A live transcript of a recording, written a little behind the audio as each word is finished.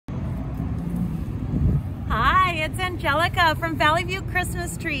Hi, it's Angelica from Valley View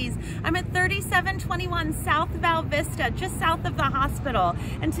Christmas Trees. I'm at 3721 South Val Vista, just south of the hospital.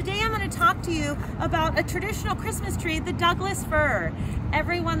 And today I'm going to talk to you about a traditional Christmas tree, the Douglas Fir.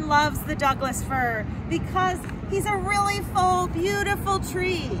 Everyone loves the Douglas Fir because he's a really full, beautiful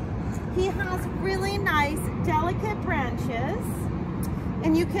tree. He has really nice, delicate branches,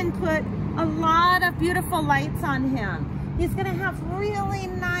 and you can put a lot of beautiful lights on him. He's going to have really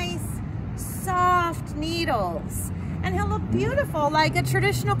nice, soft needles, and he'll look beautiful like a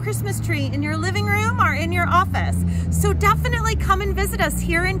traditional Christmas tree in your living room or in your office. So definitely come and visit us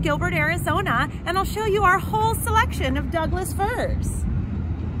here in Gilbert, Arizona, and I'll show you our whole selection of Douglas firs.